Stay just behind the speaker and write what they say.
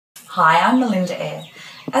Hi, I'm Melinda Eyre.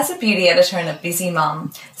 As a beauty editor and a busy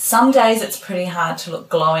mum, some days it's pretty hard to look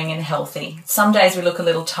glowing and healthy. Some days we look a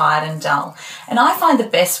little tired and dull. And I find the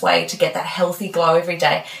best way to get that healthy glow every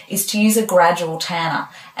day is to use a gradual tanner,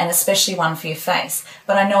 and especially one for your face.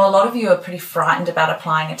 But I know a lot of you are pretty frightened about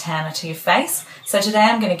applying a tanner to your face. So today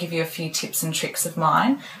I'm going to give you a few tips and tricks of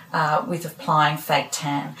mine with applying fake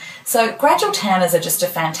tan. So gradual tanners are just a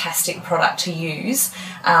fantastic product to use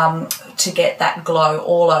to get that glow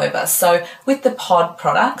all over. So with the pod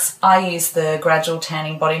products, I use the gradual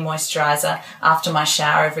tanning body moisturizer after my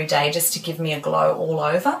shower every day just to give me a glow all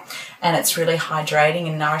over, and it's really hydrating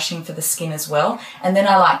and nourishing for the skin as well. And then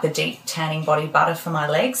I like the deep tanning body butter for my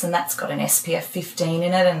legs, and that's got an SPF 15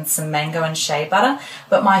 in it and some mango and shea butter.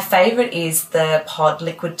 But my favorite is the pod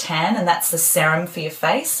liquid tan, and that's the serum for your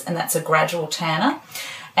face, and that's a gradual tanner.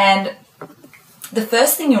 And the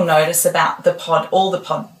first thing you'll notice about the pod, all the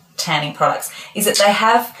pod tanning products, is that they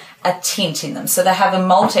have a tint in them. So they have a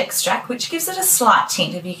malt extract, which gives it a slight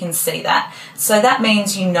tint, if you can see that. So that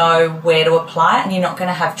means you know where to apply it and you're not going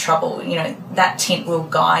to have trouble. You know, that tint will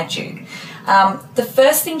guide you. The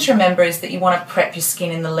first thing to remember is that you want to prep your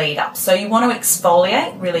skin in the lead up. So you want to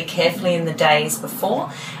exfoliate really carefully in the days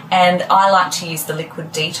before. And I like to use the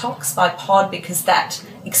Liquid Detox by Pod because that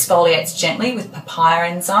exfoliates gently with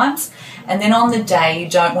papaya enzymes. And then on the day, you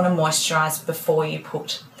don't want to moisturize before you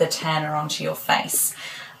put the tanner onto your face.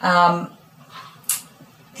 The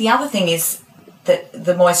other thing is that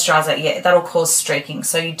the moisturizer, that'll cause streaking.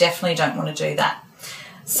 So you definitely don't want to do that.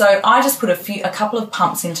 So I just put a couple of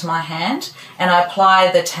pumps into my hand and I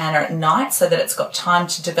apply the tanner at night so that it's got time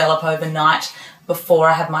to develop overnight before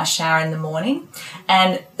I have my shower in the morning.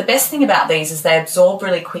 And the best thing about these is they absorb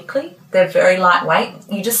really quickly. They're very lightweight.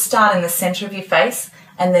 You just start in the center of your face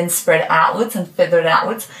and then spread outwards and feather it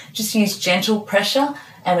outwards. Just use gentle pressure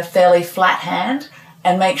and a fairly flat hand,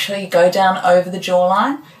 and make sure you go down over the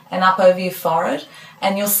jawline and up over your forehead.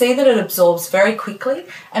 And you'll see that it absorbs very quickly.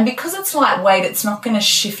 And because it's lightweight, it's not going to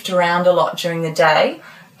shift around a lot during the day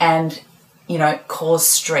and, you know, cause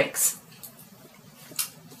streaks.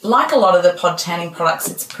 Like a lot of the pod tanning products,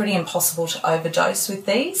 it's pretty impossible to overdose with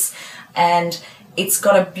these. And it's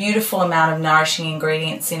got a beautiful amount of nourishing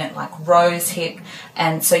ingredients in it, like rose hip.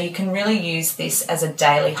 And so you can really use this as a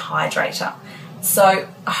daily hydrator. So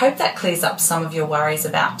I hope that clears up some of your worries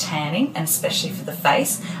about tanning, and especially for the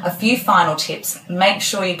face. A few final tips: make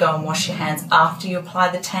sure you go and wash your hands after you apply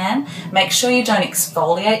the tan. Make sure you don't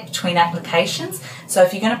exfoliate between applications. So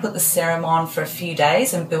if you're going to put the serum on for a few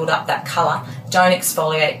days and build up that colour, don't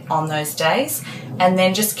exfoliate on those days. And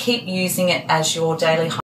then just keep using it as your daily